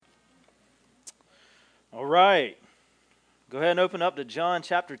All right. Go ahead and open up to John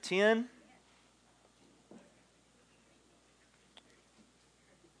chapter 10.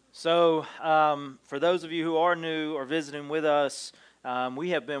 For those of you who are new or visiting with us, we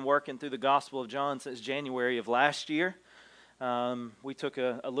have been working through the Gospel of John since January of last year. We took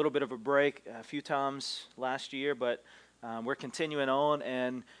a little bit of a break a few times last year, but we're continuing on,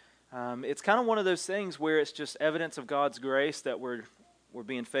 and it's kind of one of those things where it's just evidence of God's grace that we're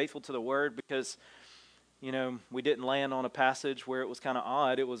being faithful to the Word because we didn't land on a passage where it was kind of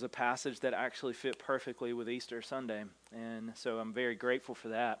odd. It was a passage that actually fit perfectly with Easter Sunday. And so I'm very grateful for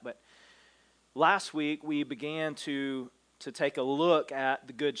that. But last week we began to take a look at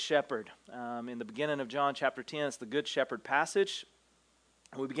the Good Shepherd. In the beginning of John chapter 10, it's the Good Shepherd passage.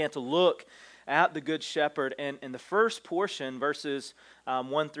 We began to look at the Good Shepherd. And in the first portion, verses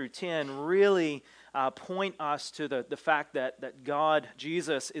 1 through 10, really point us to the fact that God,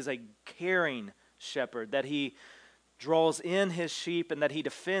 Jesus, is a caring shepherd, that he draws in his sheep and that he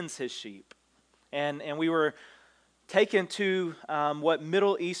defends his sheep. And we were taken to what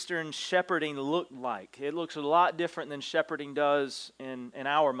Middle Eastern shepherding looked like. It looks a lot different than shepherding does in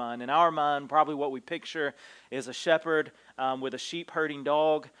our mind. In our mind, probably what we picture is a shepherd with a sheep herding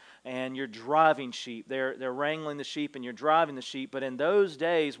dog, and you're driving sheep. They're wrangling the sheep and you're driving the sheep. But in those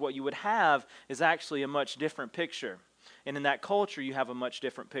days, what you would have is actually a much different picture. And in that culture, you have a much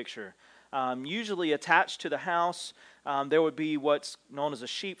different picture. Usually attached to the house, there would be what's known as a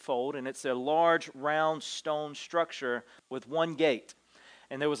sheepfold, and it's a large round stone structure with one gate.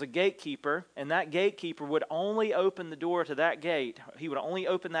 And there was a gatekeeper, and that gatekeeper would only open the door to that gate. He would only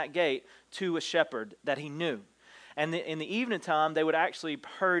open that gate to a shepherd that he knew. And in the evening time, they would actually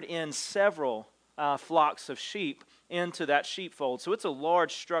herd in several flocks of sheep into that sheepfold. So it's a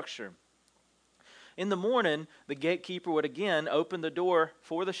large structure. In the morning, the gatekeeper would again open the door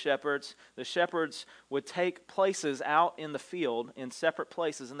for the shepherds. The shepherds would take places out in the field in separate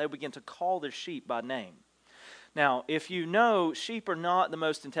places, and they would begin to call their sheep by name. Now, if you know, sheep are not the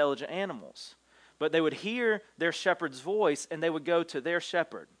most intelligent animals, but they would hear their shepherd's voice, and they would go to their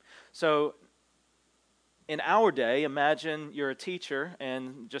shepherd. So, in our day, imagine you're a teacher,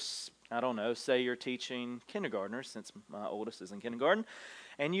 and just, I don't know, say you're teaching kindergartners, since my oldest is in kindergarten,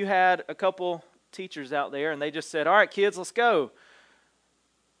 and you had a couple teachers out there and they just said, all right, kids, let's go.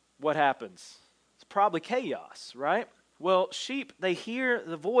 What happens? It's probably chaos, right? Well, sheep, they hear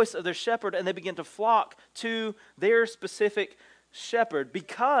the voice of their shepherd and they begin to flock to their specific shepherd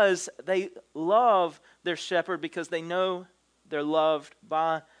because they love their shepherd, because they know they're loved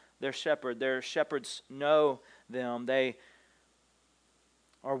by their shepherd. Their shepherds know them. They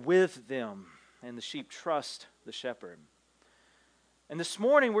are with them, and the sheep trust the shepherd. And this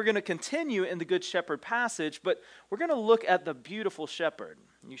morning we're going to continue in the Good Shepherd passage, but we're going to look at the beautiful shepherd.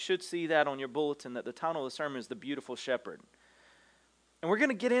 You should see that on your bulletin, that the title of the sermon is The Beautiful Shepherd. And we're going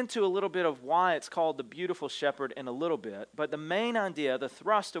to get into a little bit of why it's called the Beautiful Shepherd in a little bit, but the main idea, the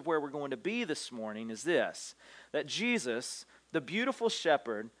thrust of where we're going to be this morning is this, that Jesus, the beautiful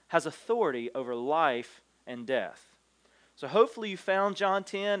shepherd, has authority over life and death. So hopefully you found John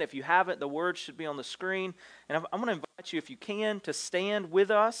 10. If you haven't, the words should be on the screen. And I'm going to invite you, if you can, to stand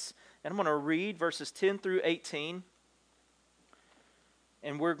with us. And I'm going to read verses 10 through 18.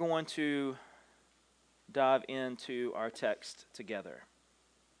 And we're going to dive into our text together.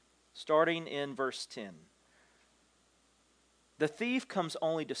 Starting in verse 10. The thief comes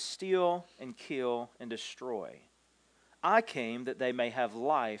only to steal and kill and destroy. I came that they may have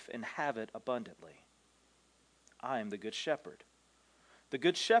life and have it abundantly. I am the good shepherd. The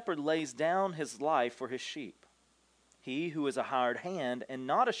good shepherd lays down his life for his sheep. He who is a hired hand and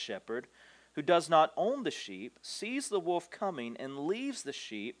not a shepherd, who does not own the sheep, sees the wolf coming and leaves the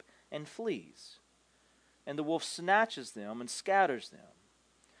sheep and flees. And the wolf snatches them and scatters them.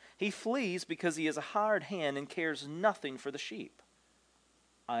 He flees because he is a hired hand and cares nothing for the sheep.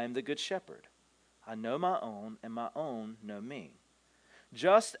 I am the good shepherd. I know my own, and my own know me.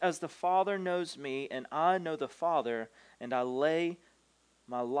 Just as the Father knows me, and I know the Father, and I lay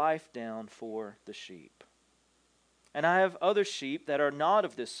my life down for the sheep. And I have other sheep that are not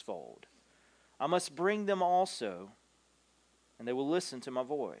of this fold. I must bring them also, and they will listen to my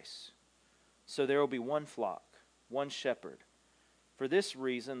voice. So there will be one flock, one shepherd. For this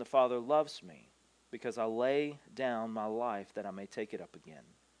reason the Father loves me, because I lay down my life that I may take it up again.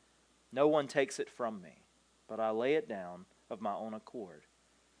 No one takes it from me, but I lay it down of my own accord.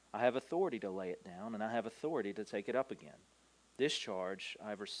 I have authority to lay it down, and I have authority to take it up again. This charge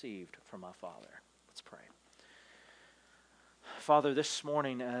I have received from my Father. Let's pray. Father, this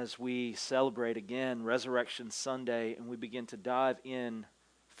morning as we celebrate again Resurrection Sunday and we begin to dive in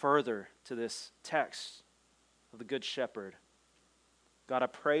further to this text of the Good Shepherd. God, I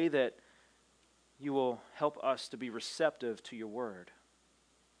pray that you will help us to be receptive to your word,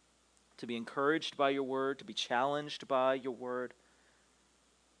 to be encouraged by your word, to be challenged by your word,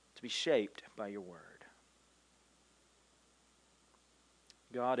 to be shaped by your word.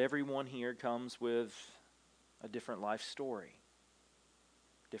 God, everyone here comes with a different life story,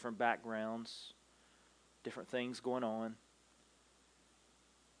 different backgrounds, different things going on.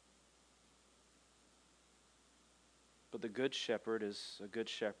 But the Good Shepherd is a good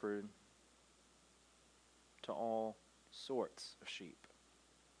shepherd to all sorts of sheep.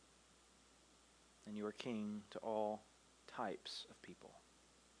 And you are king to all types of people.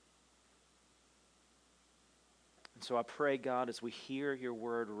 And so I pray, God, as we hear your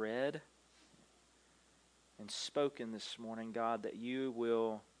word read and spoken this morning, God, that you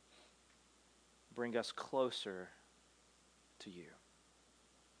will bring us closer to you.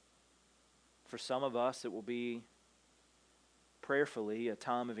 For some of us, it will be prayerfully a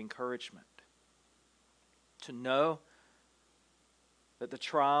time of encouragement. To know that the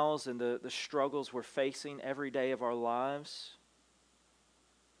trials and the struggles we're facing every day of our lives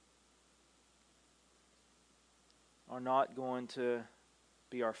are not going to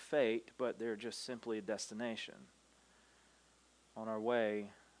be our fate, but they're just simply a destination on our way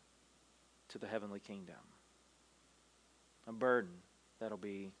to the heavenly kingdom. A burden that'll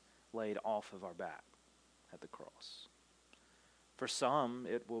be laid off of our back at the cross. For some,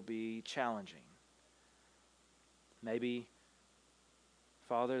 it will be challenging. Maybe,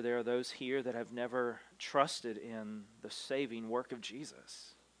 Father, there are those here that have never trusted in the saving work of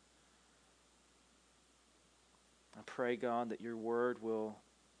Jesus. I pray, God, that your word will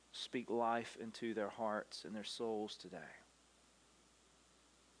speak life into their hearts and their souls today.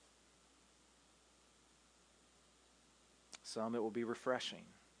 Some, it will be refreshing.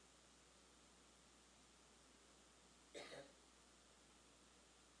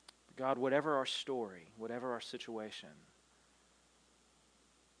 God, whatever our story, whatever our situation,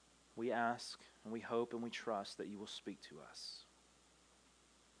 we ask and we hope and we trust that you will speak to us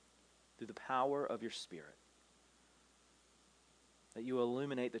through the power of your Spirit, that you will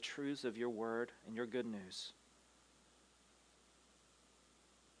illuminate the truths of your word and your good news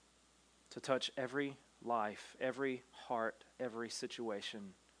to touch every life, every heart, every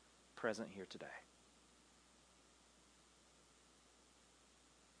situation present here today.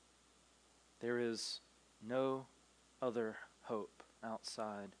 There is no other hope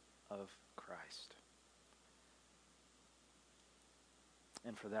outside of Christ.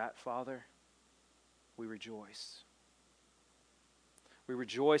 And for that, Father, we rejoice. We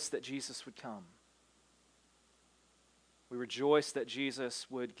rejoice that Jesus would come. We rejoice that Jesus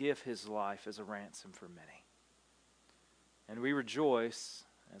would give his life as a ransom for many. And we rejoice,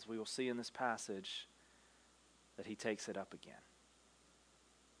 as we will see in this passage, that he takes it up again.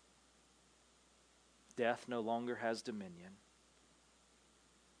 Death no longer has dominion.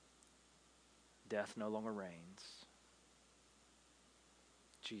 Death no longer reigns.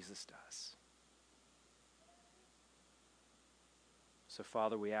 Jesus does. So,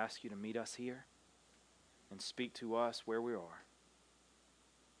 Father, we ask you to meet us here and speak to us where we are,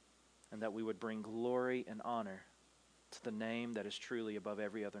 and that we would bring glory and honor to the name that is truly above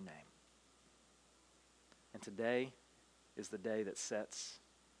every other name. And today is the day that sets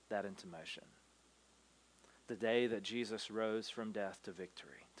that into motion. The day that Jesus rose from death to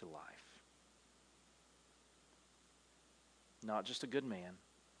victory, to life. Not just a good man,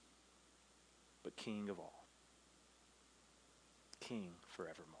 but King of all. King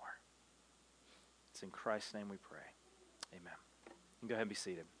forevermore. It's in Christ's name we pray. Amen. You can go ahead and be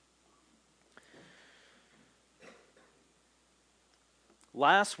seated.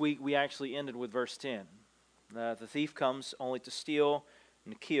 Last week we actually ended with verse 10. The thief comes only to steal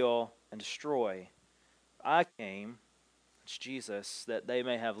and to kill and destroy. I came, it's Jesus, that they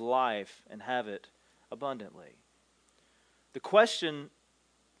may have life and have it abundantly. The question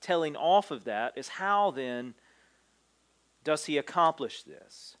telling off of that is, how then does he accomplish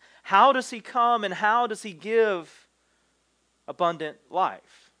this? How does he come and how does he give abundant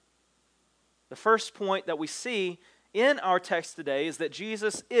life? The first point that we see in our text today is that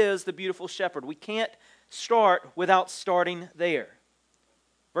Jesus is the beautiful shepherd. We can't start without starting there.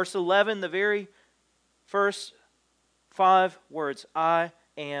 Verse 11, the very first 5 words, I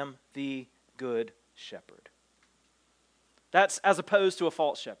am the good shepherd. That's as opposed to a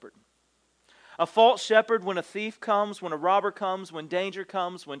false shepherd. A false shepherd, when a thief comes, when a robber comes, when danger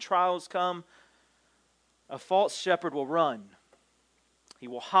comes, when trials come, a false shepherd will run. He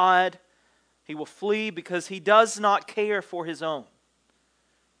will hide. He will flee because he does not care for his own.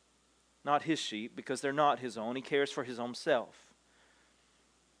 not his sheep, because they're not his own. He cares for his own self.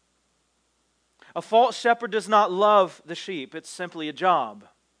 A false shepherd does not love the sheep. It's simply a job.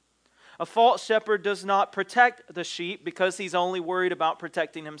 A false shepherd does not protect the sheep because he's only worried about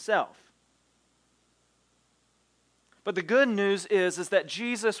protecting himself. But the good news is that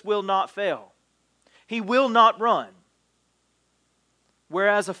Jesus will not fail. He will not run.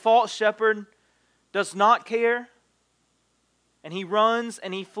 Whereas a false shepherd does not care, and he runs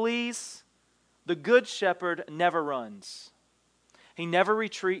and he flees, the good shepherd never runs. He never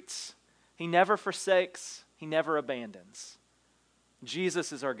retreats. He never forsakes. He never abandons.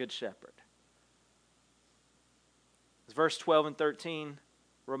 Jesus is our good shepherd. As verse 12 and 13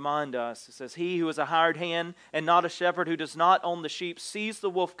 remind us, it says, "He who is a hired hand and not a shepherd, who does not own the sheep, sees the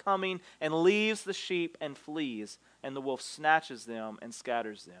wolf coming and leaves the sheep and flees, and the wolf snatches them and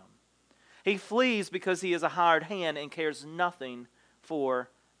scatters them." He flees because he is a hired hand and cares nothing for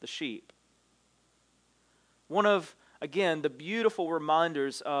the sheep. One of, again, the beautiful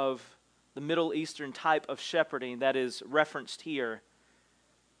reminders of the Middle Eastern type of shepherding that is referenced here,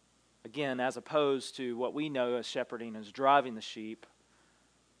 again, as opposed to what we know as shepherding as driving the sheep.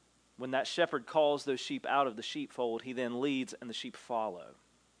 When that shepherd calls those sheep out of the sheepfold, he then leads and the sheep follow.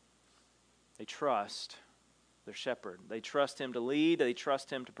 They trust their shepherd. They trust him to lead. They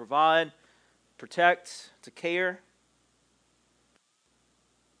trust him to provide, protect, to care.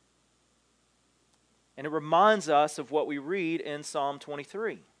 And it reminds us of what we read in Psalm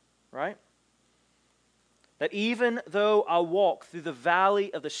 23, right? That even though I walk through the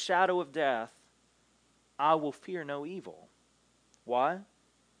valley of the shadow of death, I will fear no evil. Why?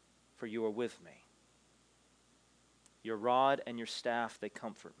 For you are with me. Your rod and your staff, they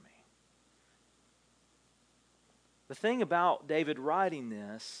comfort me. The thing about David writing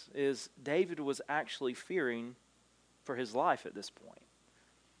this is David was actually fearing for his life at this point.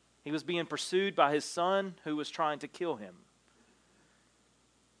 He was being pursued by his son who was trying to kill him.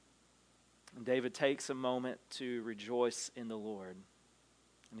 And David takes a moment to rejoice in the Lord.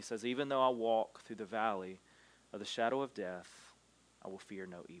 And he says, even though I walk through the valley of the shadow of death, I will fear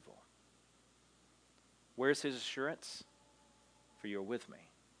no evil. Where's his assurance? For you are with me.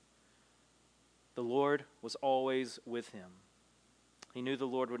 The Lord was always with him. He knew the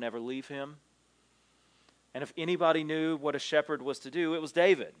Lord would never leave him. And if anybody knew what a shepherd was to do, it was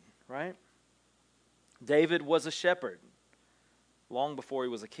David, right? David was a shepherd long before he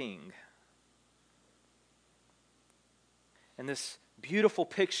was a king. And this beautiful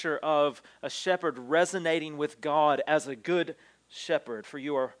picture of a shepherd resonating with God as a good shepherd. For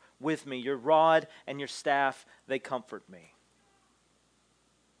you are with me. Your rod and your staff, they comfort me.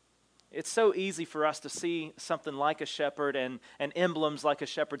 It's so easy for us to see something like a shepherd and emblems like a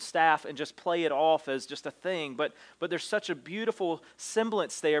shepherd's staff and just play it off as just a thing. But there's such a beautiful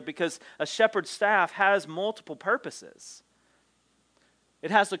semblance there because a shepherd's staff has multiple purposes.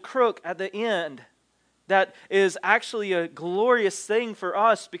 It has a crook at the end that is actually a glorious thing for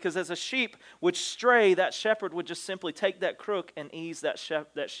us because as a sheep would stray, that shepherd would just simply take that crook and ease that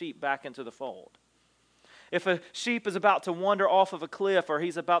sheep back into the fold. If a sheep is about to wander off of a cliff or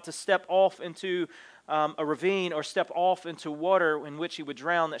he's about to step off into a ravine or step off into water in which he would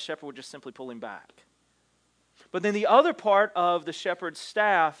drown, that shepherd would just simply pull him back. But then the other part of the shepherd's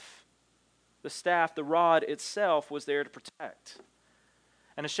staff, the rod itself, was there to protect.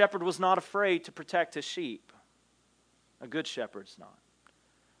 And a shepherd was not afraid to protect his sheep. A good shepherd's not.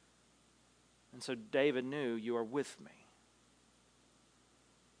 And so David knew, you are with me.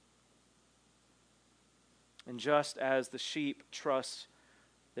 And just as the sheep trust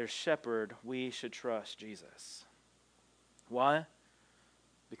their shepherd, we should trust Jesus. Why?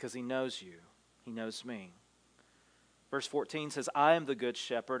 Because he knows you. He knows me. Verse 14 says, I am the good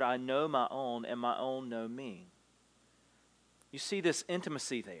shepherd. I know my own, and my own know me. You see this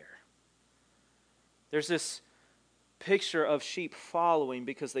intimacy there. There's this picture of sheep following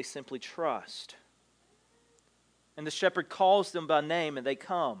because they simply trust. And the shepherd calls them by name and they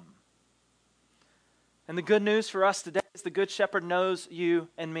come. And the good news for us today is the good shepherd knows you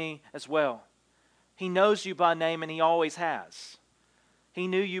and me as well. He knows you by name and he always has. He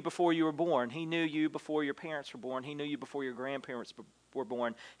knew you before you were born. He knew you before your parents were born. He knew you before your grandparents were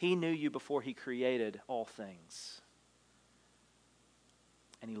born. He knew you before he created all things.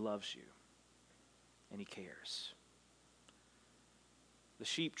 And he loves you. And he cares. The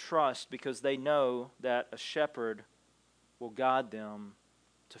sheep trust because they know that a shepherd will guide them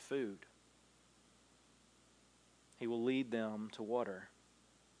to food. He will lead them to water.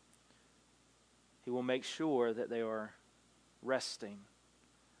 He will make sure that they are resting.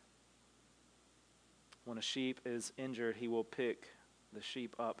 When a sheep is injured, he will pick the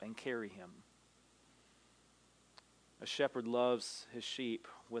sheep up and carry him. A shepherd loves his sheep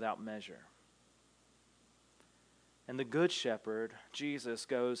without measure. And the good shepherd, Jesus,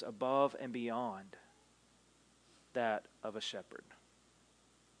 goes above and beyond that of a shepherd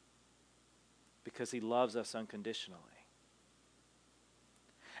because he loves us unconditionally.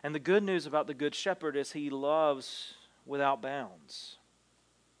 And the good news about the good shepherd is he loves without bounds.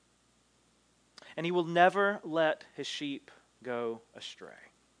 And he will never let his sheep go astray.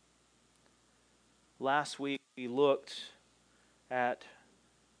 Last week we looked at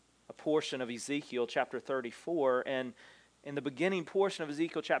a portion of Ezekiel chapter 34, and in the beginning portion of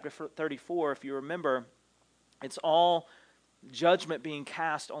Ezekiel chapter 34, if you remember, it's all judgment being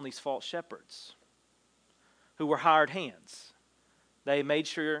cast on these false shepherds who were hired hands. They made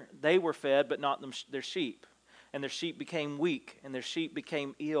sure they were fed, but not their sheep. And their sheep became weak, and their sheep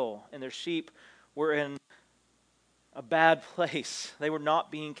became ill, and their sheep were in a bad place. They were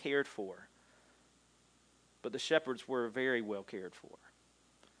not being cared for. But the shepherds were very well cared for.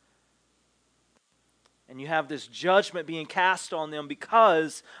 And you have this judgment being cast on them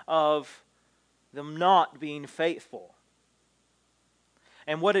because of them not being faithful.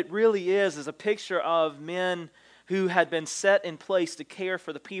 And what it really is a picture of men who had been set in place to care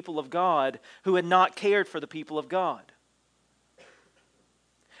for the people of God, who had not cared for the people of God.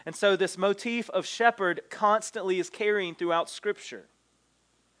 And so this motif of shepherd constantly is carrying throughout Scripture.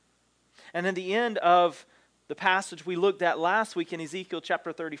 And in the end of the passage we looked at last week in Ezekiel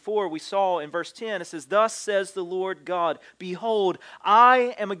chapter 34, we saw in verse 10, it says, "Thus says the Lord God, behold,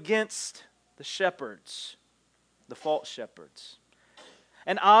 I am against the shepherds, the false shepherds.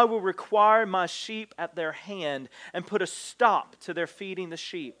 And I will require my sheep at their hand and put a stop to their feeding the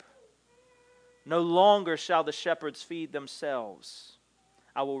sheep. No longer shall the shepherds feed themselves.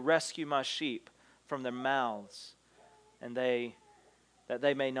 I will rescue my sheep from their mouths, and that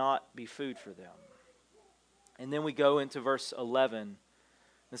they may not be food for them." And then we go into verse 11.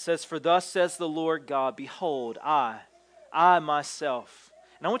 It says, "For thus says the Lord God, behold, I myself."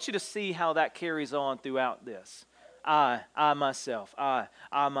 And I want you to see how that carries on throughout this. I myself, I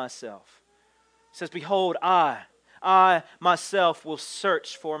myself. It says, "Behold, I myself will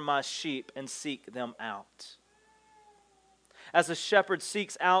search for my sheep and seek them out. As a shepherd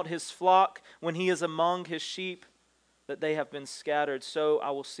seeks out his flock when he is among his sheep that they have been scattered, so I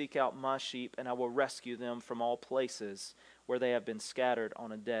will seek out my sheep, and I will rescue them from all places where they have been scattered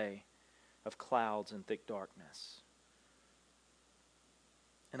on a day of clouds and thick darkness.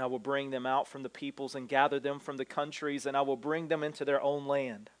 And I will bring them out from the peoples and gather them from the countries, and I will bring them into their own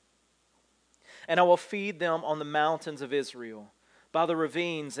land. And I will feed them on the mountains of Israel, by the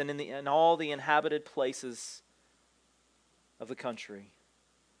ravines, and in all the inhabited places of the country.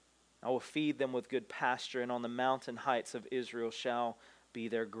 I will feed them with good pasture, and on the mountain heights of Israel shall be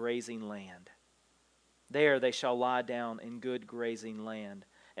their grazing land. There they shall lie down in good grazing land,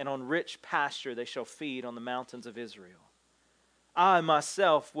 and on rich pasture they shall feed on the mountains of Israel. I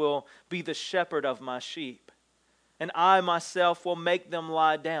myself will be the shepherd of my sheep, and I myself will make them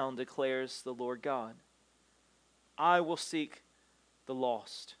lie down, declares the Lord God. I will seek the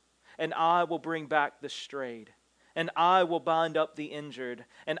lost, and I will bring back the strayed. And I will bind up the injured,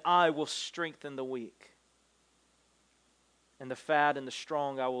 and I will strengthen the weak. And the fat and the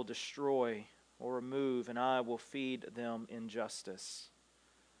strong I will destroy or remove, and I will feed them in justice.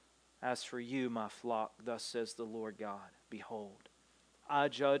 As for you, my flock, thus says the Lord God, behold, I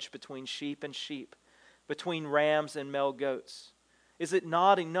judge between sheep and sheep, between rams and male goats. Is it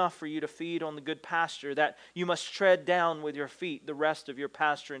not enough for you to feed on the good pasture, that you must tread down with your feet the rest of your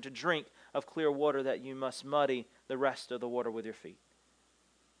pasture, and to drink of clear water, that you must muddy the rest of the water with your feet?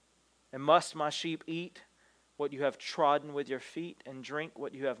 And must my sheep eat what you have trodden with your feet, and drink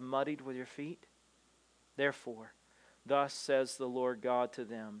what you have muddied with your feet? Therefore, thus says the Lord God to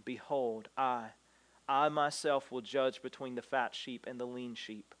them, behold, I myself will judge between the fat sheep and the lean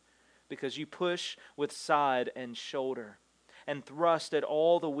sheep, because you push with side and shoulder, and thrust at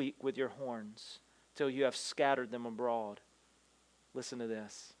all the weak with your horns, till you have scattered them abroad. Listen to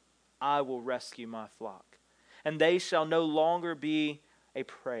this. I will rescue my flock, and they shall no longer be a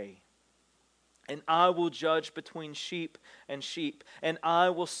prey. And I will judge between sheep and sheep, and I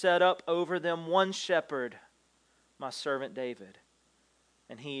will set up over them one shepherd, my servant David,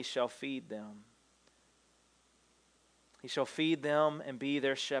 and he shall feed them. He shall feed them and be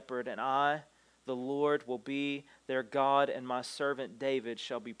their shepherd, and I, the Lord, will be their God, and my servant David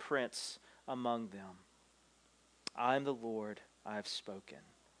shall be prince among them. I am the Lord, I have spoken.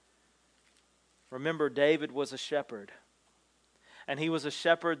 Remember, David was a shepherd. And he was a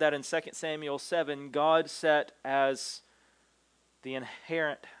shepherd that in 2 Samuel 7, God set as the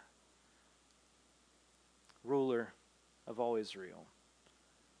inherent ruler of all Israel.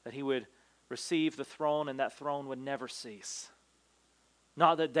 That he would receive the throne and that throne would never cease.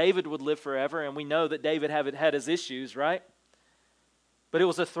 Not that David would live forever, and we know that David had his issues, right? But it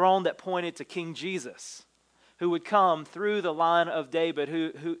was a throne that pointed to King Jesus, who would come through the line of David,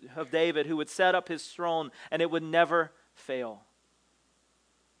 who would set up his throne, and it would never fail.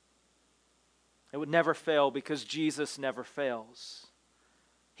 It would never fail because Jesus never fails.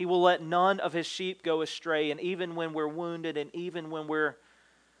 He will let none of his sheep go astray, and even when we're wounded and even when we're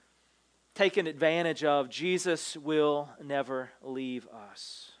taken advantage of, Jesus will never leave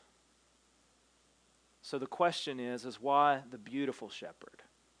us. So the question is why the beautiful shepherd?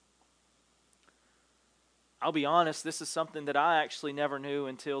 I'll be honest, this is something that I actually never knew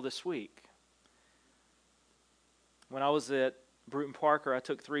until this week. When I was at Bruton Parker, I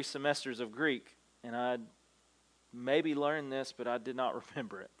took 3 semesters of Greek, and I maybe learned this, but I did not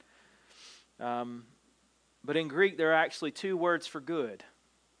remember it. But in Greek, there are actually 2 words for good,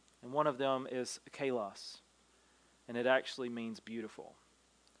 and one of them is kalos, and it actually means beautiful.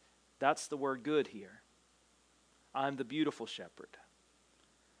 That's the word good here. I'm the beautiful shepherd.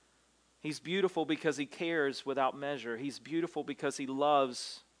 He's beautiful because he cares without measure. He's beautiful because he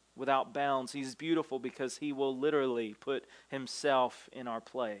loves without bounds. He's beautiful because he will literally put himself in our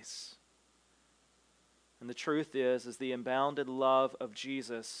place. And the truth is the unbounded love of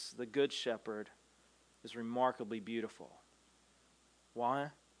Jesus, the Good Shepherd, is remarkably beautiful. Why?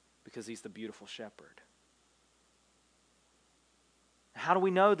 Because he's the beautiful shepherd. How do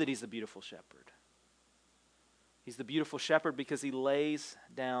we know that he's the beautiful shepherd? He's the beautiful shepherd because he lays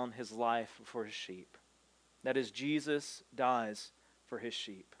down his life for his sheep. That is, Jesus dies for his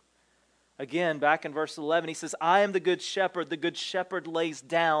sheep. Again, back in verse 11, he says, I am the good shepherd. The good shepherd lays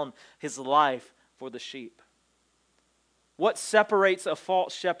down his life for the sheep. What separates a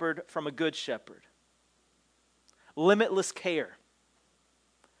false shepherd from a good shepherd? Limitless care.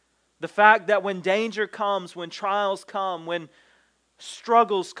 The fact that when danger comes, when trials come, when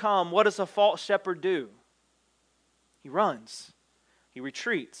struggles come, what does a false shepherd do? He runs, he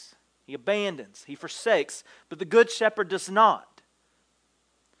retreats, he abandons, he forsakes, but the good shepherd does not.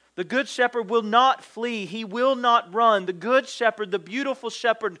 The good shepherd will not flee, he will not run. The good shepherd, the beautiful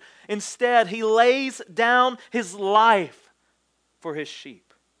shepherd, instead, he lays down his life for his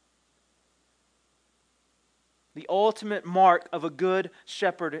sheep. The ultimate mark of a good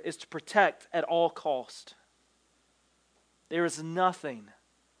shepherd is to protect at all cost. There is nothing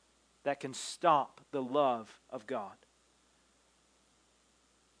that can stop the love of God.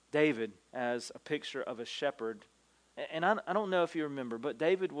 David, as a picture of a shepherd, and I don't know if you remember, but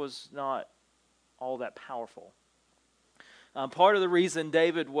David was not all that powerful. Part of the reason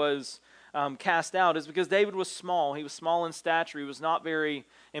David was cast out is because David was small. He was small in stature. He was not very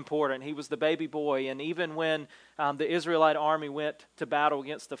important. He was the baby boy. And even when the Israelite army went to battle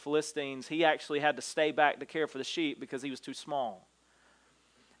against the Philistines, he actually had to stay back to care for the sheep because he was too small.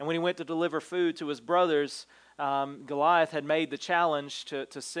 And when he went to deliver food to his brothers, Goliath had made the challenge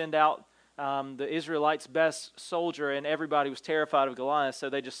to send out the Israelites' best soldier, and everybody was terrified of Goliath, so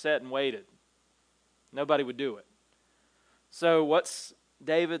they just sat and waited. Nobody would do it. So what's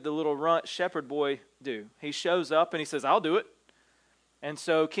David, the little runt shepherd boy, do? He shows up and he says, I'll do it. And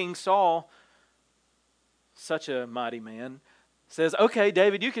so King Saul, such a mighty man, says, okay,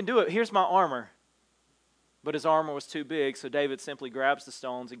 David, you can do it. Here's my armor. But his armor was too big, so David simply grabs the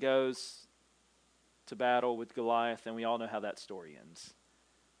stones and goes to battle with Goliath, and we all know how that story ends.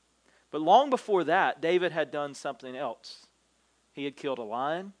 But long before that, David had done something else. He had killed a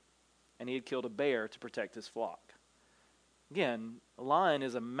lion, and he had killed a bear to protect his flock. Again, a lion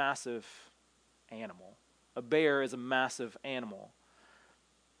is a massive animal. A bear is a massive animal.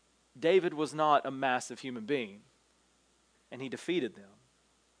 David was not a massive human being, and he defeated them.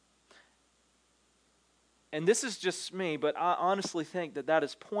 And this is just me, but I honestly think that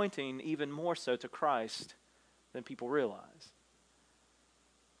is pointing even more so to Christ than people realize.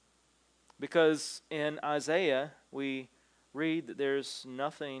 Because in Isaiah, we read that there's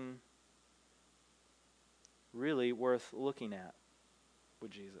nothing really worth looking at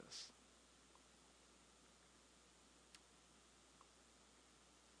with Jesus.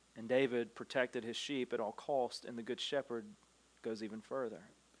 And David protected his sheep at all cost, and the Good Shepherd goes even further.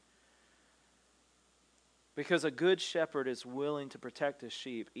 Because a good shepherd is willing to protect his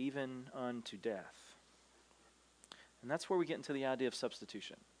sheep even unto death. And that's where we get into the idea of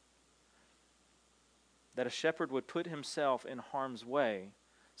substitution. That a shepherd would put himself in harm's way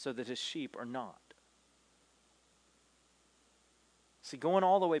so that his sheep are not. See, going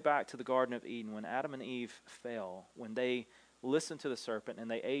all the way back to the Garden of Eden, when Adam and Eve fell, when they listened to the serpent and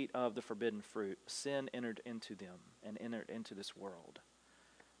they ate of the forbidden fruit, sin entered into them and entered into this world.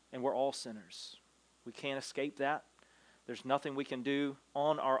 And we're all sinners. We can't escape that. There's nothing we can do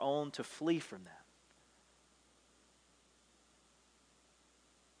on our own to flee from that.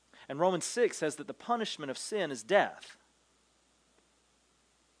 And Romans 6 says that the punishment of sin is death.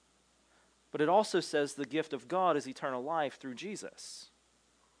 But it also says the gift of God is eternal life through Jesus.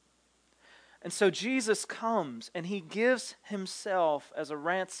 And so Jesus comes and he gives himself as a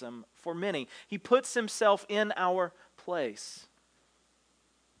ransom for many. He puts himself in our place.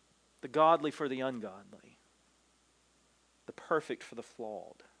 The godly for the ungodly. The perfect for the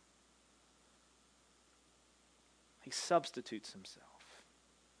flawed. He substitutes himself.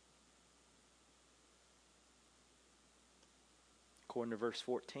 According to verse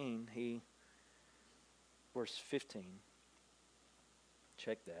 14, verse 15,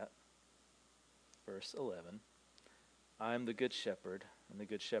 check that. Verse 11, I am the good shepherd, and the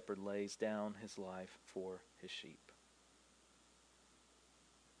good shepherd lays down his life for his sheep.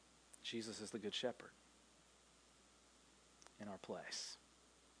 Jesus is the good shepherd in our place.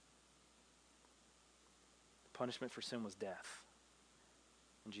 The punishment for sin was death,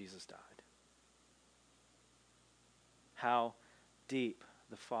 and Jesus died. How deep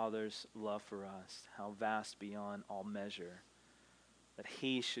the Father's love for us, how vast beyond all measure, that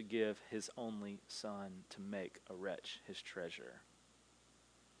he should give his only Son to make a wretch his treasure.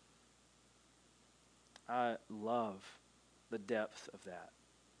 I love the depth of that.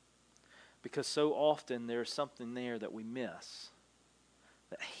 Because so often there's something there that we miss.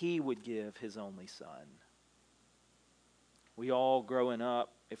 That he would give his only Son. We all growing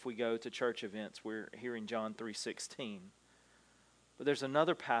up, if we go to church events, we're hearing John 3:16. But there's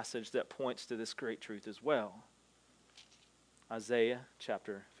another passage that points to this great truth as well. Isaiah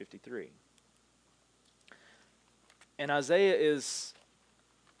chapter 53. And Isaiah is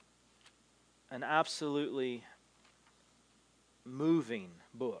an absolutely moving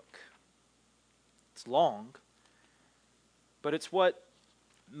book. It's long, but it's what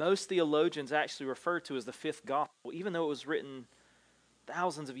most theologians actually refer to as the fifth gospel, even though it was written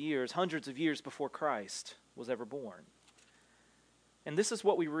thousands of years, hundreds of years before Christ was ever born. And this is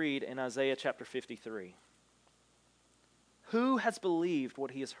what we read in Isaiah chapter 53. Who has believed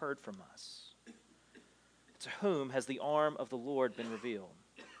what he has heard from us? To whom has the arm of the Lord been revealed?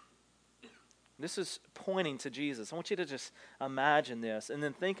 This is pointing to Jesus. I want you to just imagine this and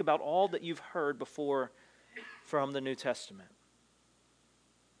then think about all that you've heard before from the New Testament.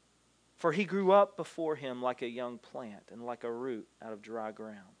 For he grew up before him like a young plant and like a root out of dry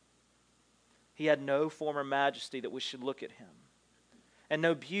ground. He had no former majesty that we should look at him, and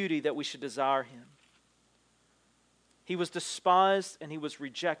no beauty that we should desire him. He was despised and he was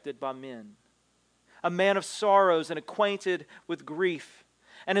rejected by men, a man of sorrows and acquainted with grief.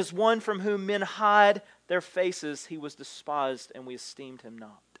 And as one from whom men hide their faces, he was despised and we esteemed him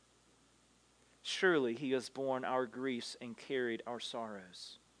not. Surely he has borne our griefs and carried our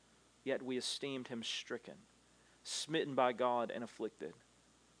sorrows. Yet we esteemed him stricken, smitten by God and afflicted.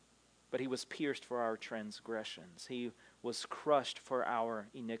 But he was pierced for our transgressions. He was crushed for our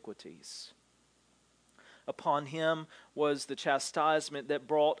iniquities. Upon him was the chastisement that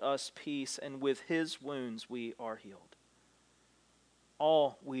brought us peace, and with his wounds we are healed.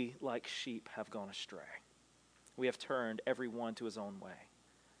 All we like sheep have gone astray. We have turned every one to his own way.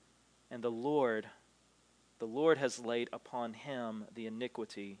 And the Lord has laid upon him the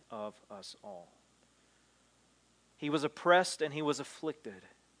iniquity of us all. He was oppressed and he was afflicted,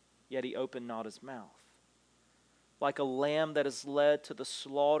 yet he opened not his mouth. Like a lamb that is led to the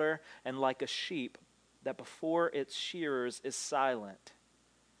slaughter, and like a sheep that before its shearers is silent,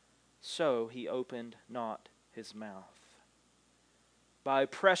 so he opened not his mouth. By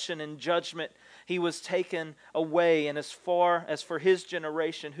oppression and judgment he was taken away, and as far as for his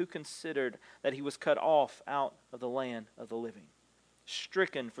generation, who considered that he was cut off out of the land of the living,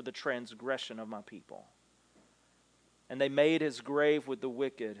 stricken for the transgression of my people. And they made his grave with the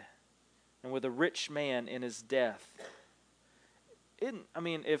wicked, and with a rich man in his death.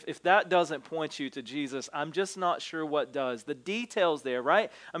 If that doesn't point you to Jesus, I'm just not sure what does. The details there,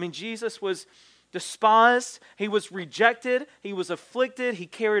 right? Jesus was despised, he was rejected, he was afflicted, he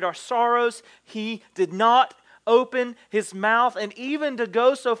carried our sorrows, he did not open his mouth, and even to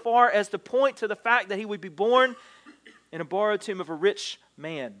go so far as to point to the fact that he would be born in a borrowed tomb of a rich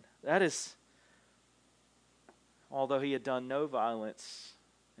man. That is, although he had done no violence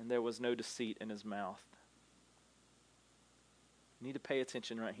and there was no deceit in his mouth. You need to pay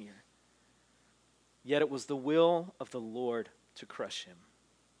attention right here. Yet it was the will of the Lord to crush him.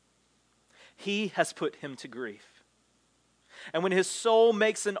 He has put him to grief. And when his soul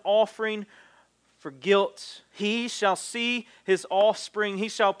makes an offering for guilt, he shall see his offspring. He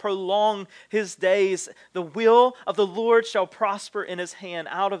shall prolong his days. The will of the Lord shall prosper in his hand.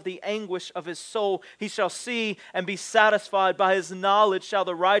 Out of the anguish of his soul he shall see and be satisfied. By his knowledge shall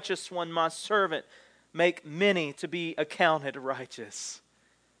the righteous one, my servant, make many to be accounted righteous,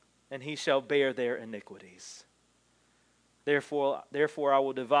 and he shall bear their iniquities. Therefore I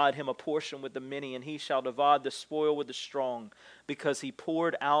will divide him a portion with the many, and he shall divide the spoil with the strong, because he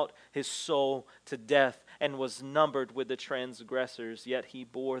poured out his soul to death and was numbered with the transgressors. Yet he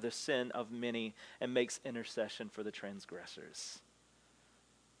bore the sin of many and makes intercession for the transgressors.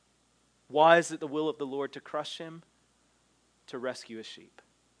 Why is it the will of the Lord to crush him? To rescue his sheep.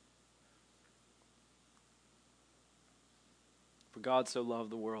 For God so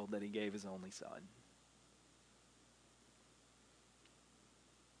loved the world that he gave his only Son.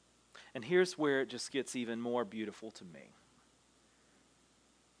 And here's where it just gets even more beautiful to me.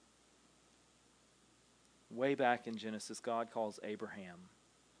 Way back in Genesis, God calls Abraham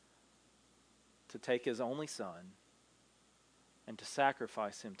to take his only son and to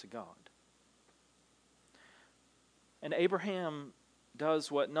sacrifice him to God. And Abraham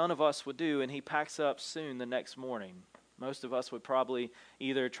does what none of us would do, and he packs up soon the next morning. Most of us would probably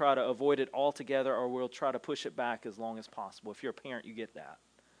either try to avoid it altogether or we'll try to push it back as long as possible. If you're a parent, you get that.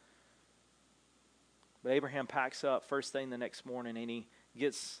 But Abraham packs up first thing the next morning, and he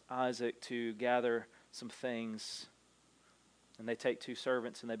gets Isaac to gather some things. And they take 2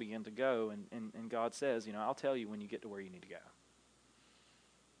 servants and they begin to go. And God says, I'll tell you when you get to where you need to go.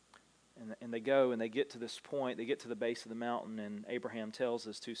 And they go and they get to this point. They get to the base of the mountain, and Abraham tells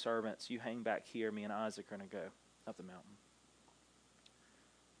his 2 servants, you hang back here. Me and Isaac are going to go up the mountain.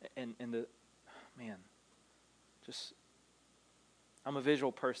 I'm a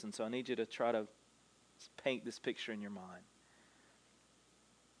visual person, so I need you to try to paint this picture in your mind.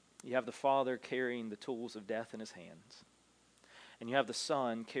 You have the father carrying the tools of death in his hands. And you have the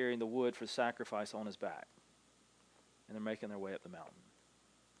son carrying the wood for sacrifice on his back. And they're making their way up the mountain.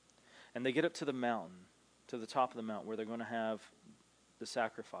 And they get up to the mountain, to the top of the mountain where they're going to have the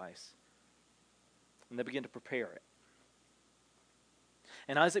sacrifice. And they begin to prepare it.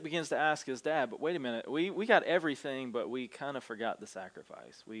 And Isaac begins to ask his dad, but wait a minute, we got everything, but we kind of forgot the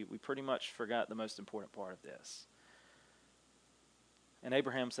sacrifice. We pretty much forgot the most important part of this. And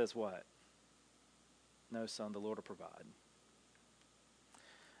Abraham says what? No, son, the Lord will provide.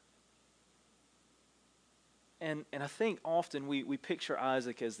 And I think often we picture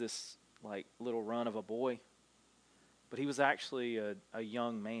Isaac as this little run of a boy, but he was actually a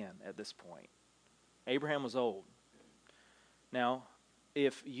young man at this point. Abraham was old. Now,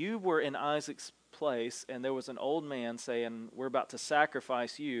 if you were in Isaac's place and there was an old man saying, we're about to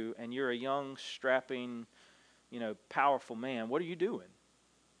sacrifice you, and you're a young, strapping, powerful man, what are you doing?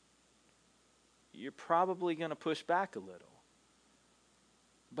 You're probably going to push back a little.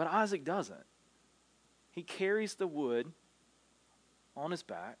 But Isaac doesn't. He carries the wood on his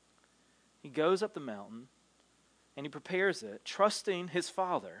back. He goes up the mountain and he prepares it, trusting his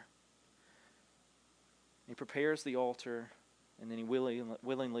father. He prepares the altar, and then he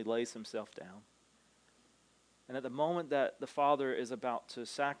willingly lays himself down. And at the moment that the father is about to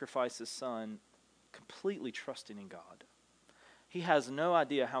sacrifice his son, completely trusting in God. He has no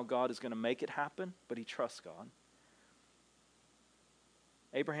idea how God is going to make it happen, but he trusts God.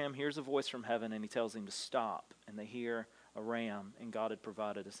 Abraham hears a voice from heaven, and he tells him to stop. And they hear a ram, and God had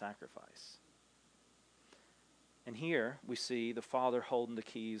provided a sacrifice. And here we see the Father holding the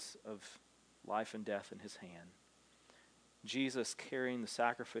keys of life and death in his hand. Jesus carrying the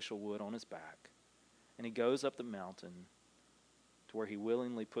sacrificial wood on his back. And he goes up the mountain to where he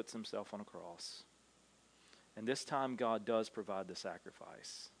willingly puts himself on a cross. And this time God does provide the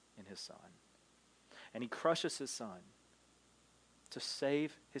sacrifice in his Son. And he crushes his Son to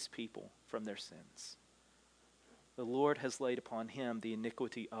save his people from their sins. The Lord has laid upon him the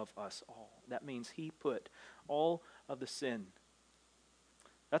iniquity of us all. That means he put all of the sin.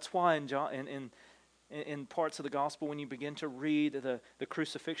 That's why in parts of the gospel, when you begin to read the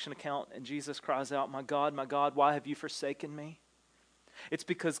crucifixion account, and Jesus cries out, my God, why have you forsaken me? It's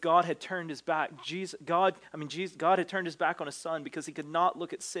because God had turned his back. God had turned his back on his Son because he could not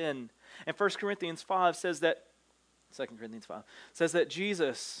look at sin. And 1 Corinthians 5 says that, 2 Corinthians 5 says that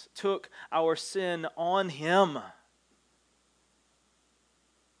Jesus took our sin on him.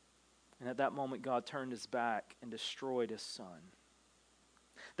 And at that moment, God turned his back and destroyed his Son.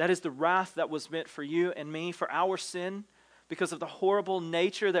 That is the wrath that was meant for you and me, for our sin. Because of the horrible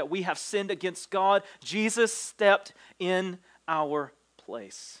nature that we have sinned against God, Jesus stepped in our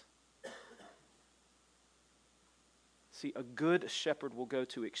place. See, a good shepherd will go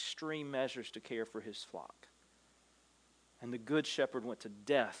to extreme measures to care for his flock. And the good shepherd went to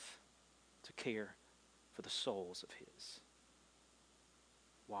death to care for the souls of his.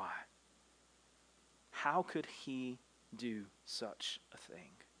 Why? How could he do such a thing?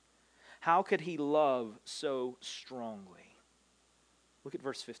 How could he love so strongly? Look at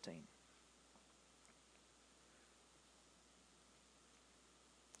verse 15.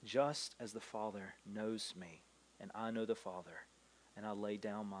 Just as the Father knows me, and I know the Father, and I lay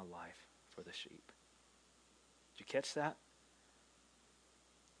down my life for the sheep. Did you catch that?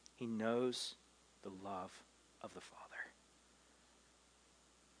 He knows the love of the Father.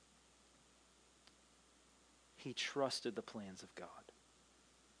 He trusted the plans of God.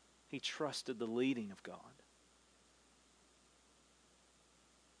 He trusted the leading of God.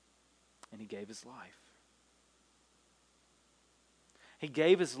 And he gave his life. He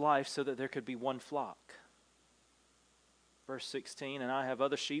gave his life so that there could be one flock. Verse 16, and I have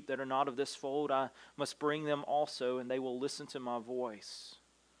other sheep that are not of this fold. I must bring them also, and they will listen to my voice.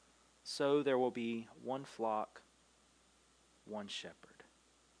 So there will be one flock, one shepherd.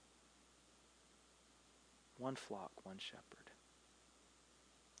 One flock, one shepherd.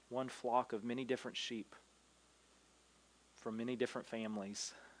 One flock of many different sheep from many different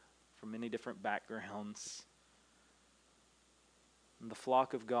families, from many different backgrounds. And the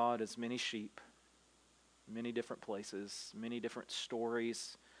flock of God is many sheep, many different places, many different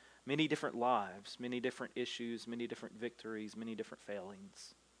stories, many different lives, many different issues, many different victories, many different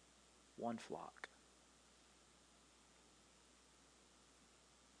failings. One flock.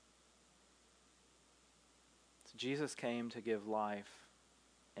 So Jesus came to give life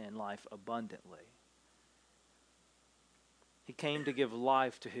and life abundantly. He came to give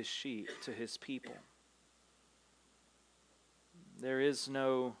life to his sheep, to his people. There is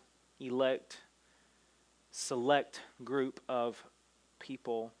no select group of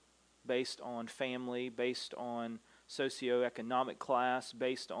people based on family, based on socioeconomic class,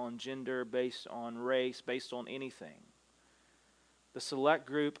 based on gender, based on race, based on anything. The select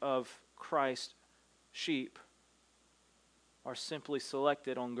group of Christ's sheep are simply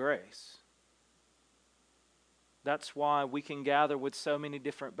selected on grace. That's why we can gather with so many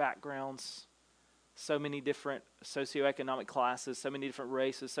different backgrounds, so many different socioeconomic classes, so many different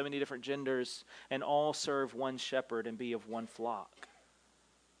races, so many different genders, and all serve one shepherd and be of one flock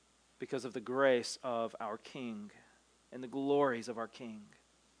because of the grace of our King and the glories of our King.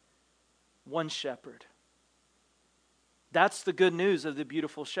 One shepherd. That's the good news of the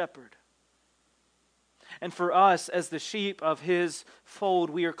beautiful shepherd. And for us, as the sheep of his fold,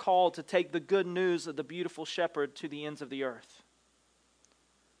 we are called to take the good news of the beautiful shepherd to the ends of the earth,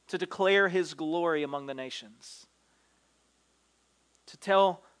 to declare his glory among the nations, to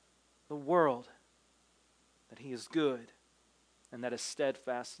tell the world that he is good and that his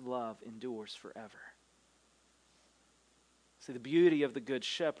steadfast love endures forever. See, the beauty of the good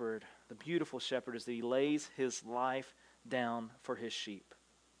shepherd, the beautiful shepherd, is that he lays his life down for his sheep.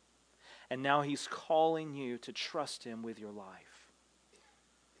 And now he's calling you to trust him with your life.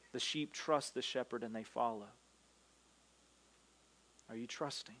 The sheep trust the shepherd and they follow. Are you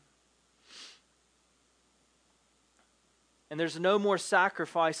trusting? And there's no more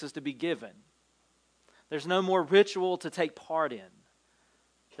sacrifices to be given. There's no more ritual to take part in.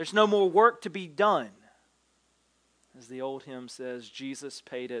 There's no more work to be done. As the old hymn says, Jesus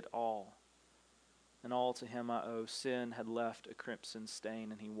paid it all. And all to him I owe. Sin had left a crimson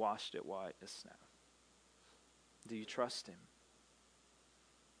stain, and he washed it white as snow. Do you trust him?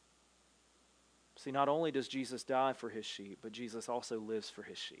 See, not only does Jesus die for his sheep, but Jesus also lives for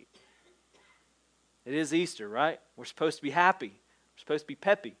his sheep. It is Easter, right? We're supposed to be happy. We're supposed to be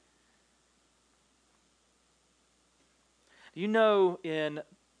peppy. Do you know in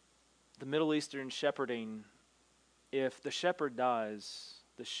the Middle Eastern shepherding, if the shepherd dies,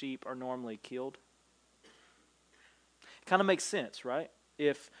 the sheep are normally killed? Kind of makes sense, right?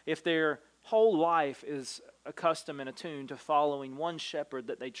 If their whole life is accustomed and attuned to following one shepherd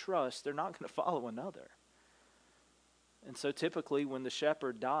that they trust, they're not going to follow another. And so typically when the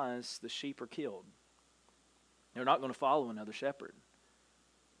shepherd dies, the sheep are killed. They're not going to follow another shepherd.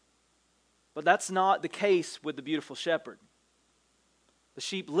 But that's not the case with the beautiful shepherd. The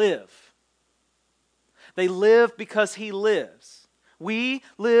sheep live. They live because he lives. We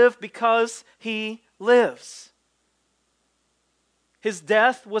live because he lives. His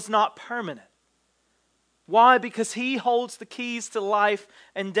death was not permanent. Why? Because he holds the keys to life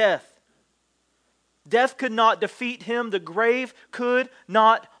and death. Death could not defeat him. The grave could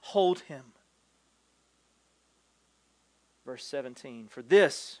not hold him. Verse 17, for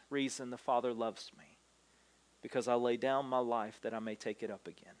this reason the Father loves me, because I lay down my life that I may take it up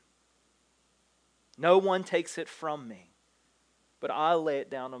again. No one takes it from me, but I lay it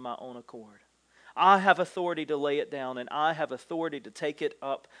down on my own accord. I have authority to lay it down, and I have authority to take it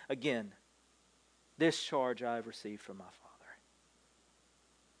up again. This charge I have received from my Father.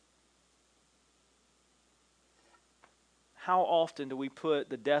 How often do we put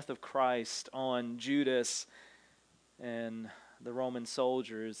the death of Christ on Judas and the Roman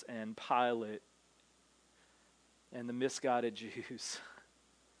soldiers and Pilate and the misguided Jews?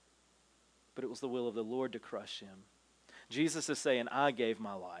 But it was the will of the Lord to crush him. Jesus is saying, I gave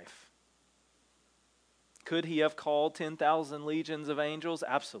my life. Could he have called 10,000 legions of angels?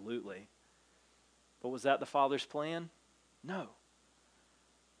 Absolutely. But was that the Father's plan? No.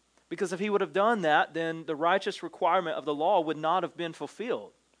 Because if he would have done that, then the righteous requirement of the law would not have been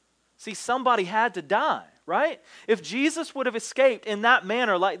fulfilled. See, somebody had to die, right? If Jesus would have escaped in that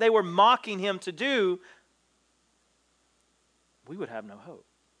manner, like they were mocking him to do, we would have no hope.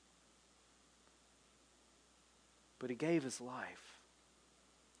 But he gave his life,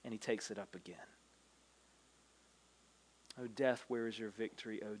 and he takes it up again. O death, where is your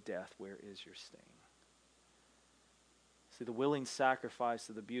victory? O death, where is your sting? See, the willing sacrifice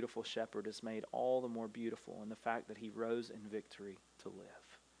of the beautiful shepherd is made all the more beautiful in the fact that he rose in victory to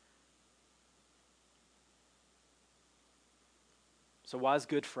live. So why is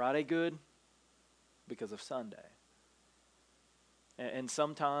Good Friday good? Because of Sunday. And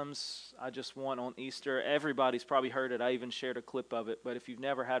sometimes I just want on Easter, everybody's probably heard it, I even shared a clip of it, but if you've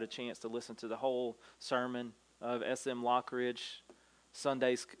never had a chance to listen to the whole sermon of S.M. Lockridge,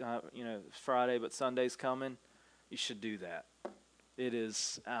 Sunday's, Friday, but Sunday's coming, you should do that. It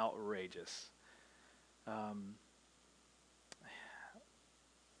is outrageous. And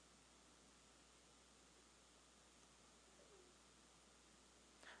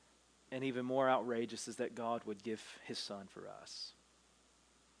even more outrageous is that God would give his son for us.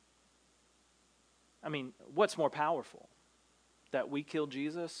 I mean, what's more powerful? That we killed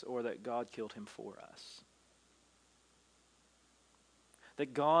Jesus or that God killed him for us?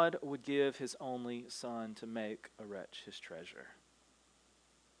 That God would give his only son to make a wretch his treasure.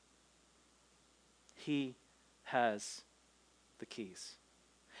 He has the keys.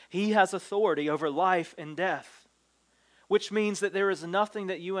 He has authority over life and death, which means that there is nothing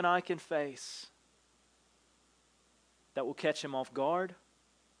that you and I can face that will catch him off guard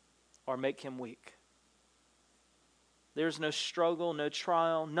or make him weak. There's no struggle, no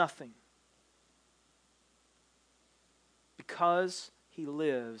trial, nothing. Because he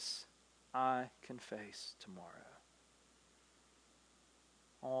lives, I can face tomorrow.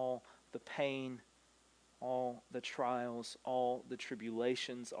 All the pain, all the trials, all the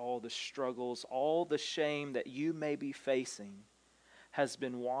tribulations, all the struggles, all the shame that you may be facing has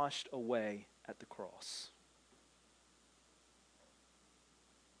been washed away at the cross.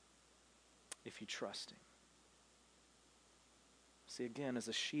 If you trust him. See, again, as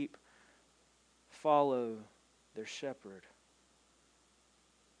a sheep follow their shepherd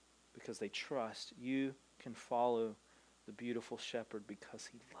because they trust, you can follow the beautiful shepherd because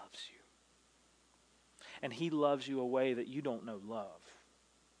he loves you. And he loves you a way that you don't know love.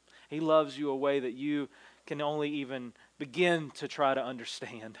 He loves you a way that you can only even begin to try to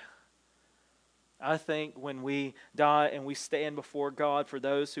understand. I think when we die and we stand before God, for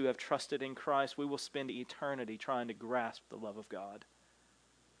those who have trusted in Christ, we will spend eternity trying to grasp the love of God.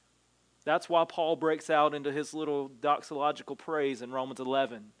 That's why Paul breaks out into his little doxological praise in Romans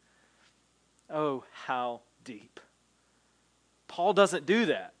 11. Oh, how deep. Paul doesn't do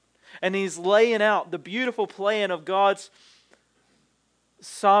that. And he's laying out the beautiful plan of God's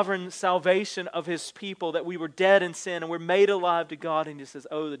sovereign salvation of his people, that we were dead in sin and we're made alive to God. And he says,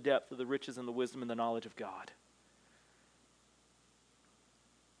 oh, the depth of the riches and the wisdom and the knowledge of God.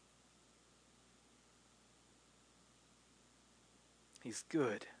 He's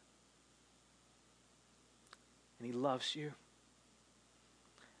good. And he loves you.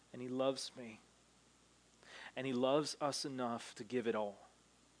 And he loves me. And he loves us enough to give it all.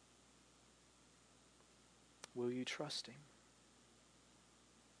 Will you trust him?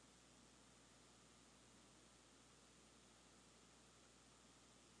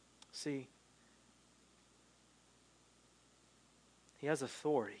 See, he has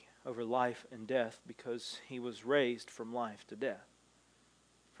authority over life and death because he was raised from life to death,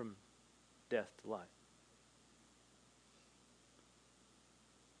 from death to life.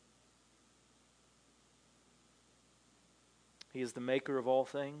 He is the maker of all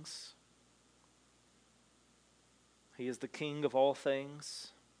things. He is the King of all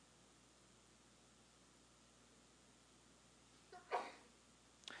things.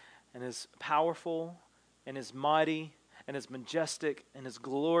 And as powerful and as mighty and as majestic and as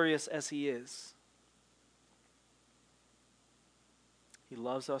glorious as He is, He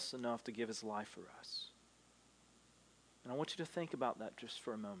loves us enough to give His life for us. And I want you to think about that just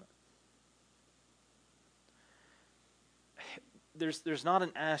for a moment. There's not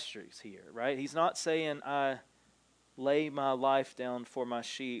an asterisk here, right? He's not saying, I lay my life down for my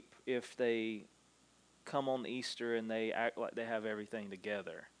sheep if they come on Easter and they act like they have everything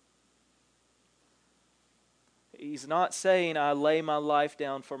together. He's not saying I lay my life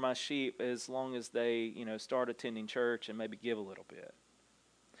down for my sheep as long as they, start attending church and maybe give a little bit.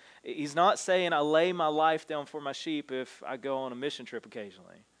 He's not saying I lay my life down for my sheep if I go on a mission trip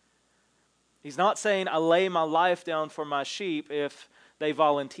occasionally. He's not saying I lay my life down for my sheep if they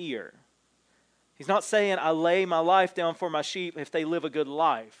volunteer. He's not saying I lay my life down for my sheep if they live a good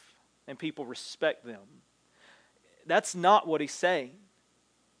life and people respect them. That's not what he's saying.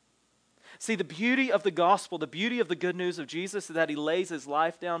 See, the beauty of the gospel, the beauty of the good news of Jesus is that He lays His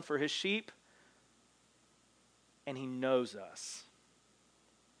life down for His sheep and He knows us.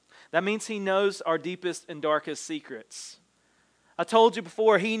 That means He knows our deepest and darkest secrets. I told you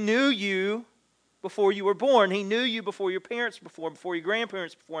before, He knew you before you were born. He knew you before your parents before your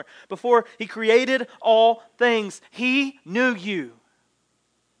grandparents before He created all things. He knew you.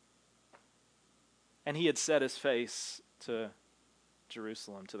 And He had set His face to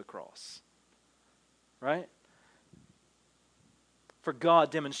Jerusalem, to the cross. Right? For God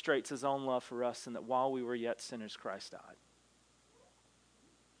demonstrates His own love for us in that while we were yet sinners, Christ died.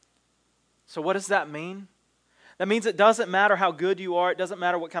 So what does that mean? That means it doesn't matter how good you are. It doesn't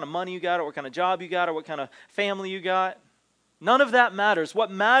matter what kind of money you got or what kind of job you got or what kind of family you got. None of that matters.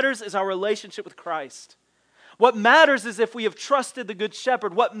 What matters is our relationship with Christ. What matters is if we have trusted the Good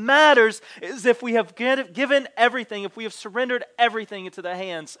Shepherd. What matters is if we have given everything, if we have surrendered everything into the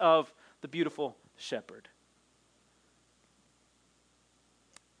hands of the beautiful Shepherd.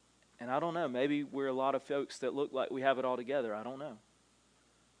 And I don't know, maybe we're a lot of folks that look like we have it all together. I don't know.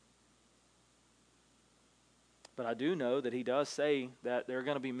 But I do know that He does say that there are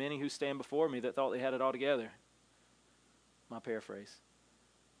going to be many who stand before me that thought they had it all together. My paraphrase.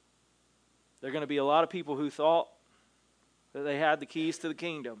 There are going to be a lot of people who thought that they had the keys to the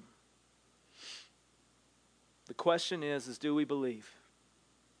kingdom. The question is do we believe?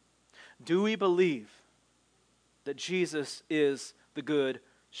 Do we believe that Jesus is the Good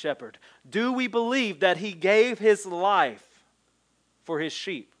Shepherd? Do we believe that He gave His life for His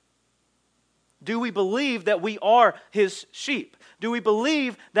sheep? Do we believe that we are His sheep? Do we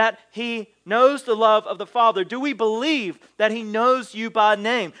believe that He knows the love of the Father? Do we believe that He knows you by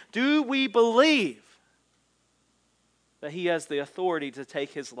name? Do we believe that He has the authority to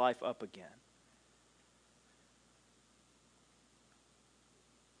take His life up again?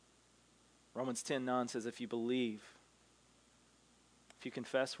 Romans 10:9 says, if you believe, if you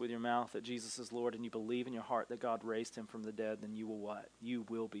confess with your mouth that Jesus is Lord and you believe in your heart that God raised Him from the dead, then you will what? You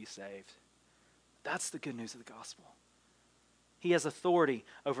will be saved. That's the good news of the gospel. He has authority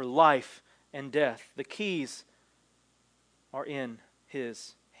over life and death. The keys are in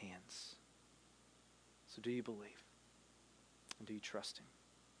His hands. So do you believe? And do you trust Him?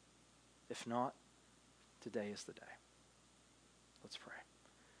 If not, today is the day. Let's pray.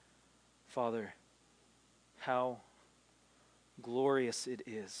 Father, how glorious it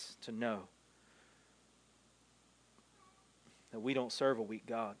is to know that we don't serve a weak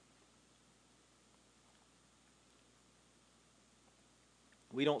God.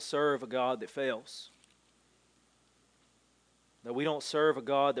 We don't serve a God that fails. That we don't serve a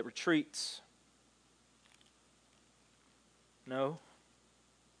God that retreats. No.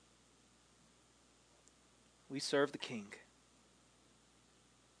 We serve the King,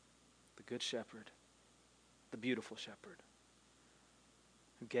 the Good Shepherd, the beautiful Shepherd,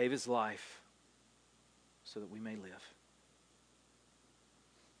 who gave His life so that we may live.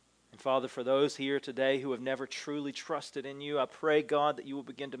 And Father, for those here today who have never truly trusted in You, I pray, God, that You will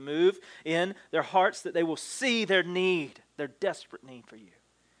begin to move in their hearts, that they will see their need, their desperate need for You,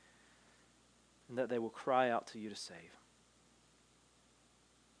 and that they will cry out to You to save.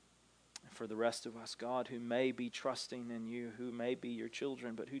 And for the rest of us, God, who may be trusting in You, who may be Your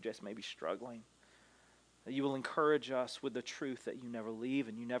children, but who just may be struggling, that You will encourage us with the truth that You never leave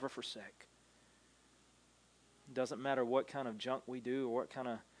and You never forsake. It doesn't matter what kind of junk we do or what kind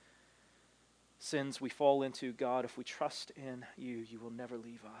of sins we fall into, God, if we trust in You, You will never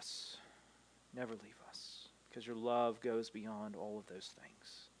leave us. Never leave us. Because Your love goes beyond all of those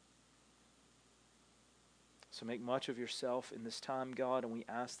things. So make much of Yourself in this time, God, and we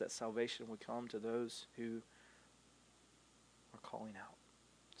ask that salvation would come to those who are calling out.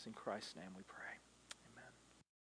 It's in Christ's name we pray.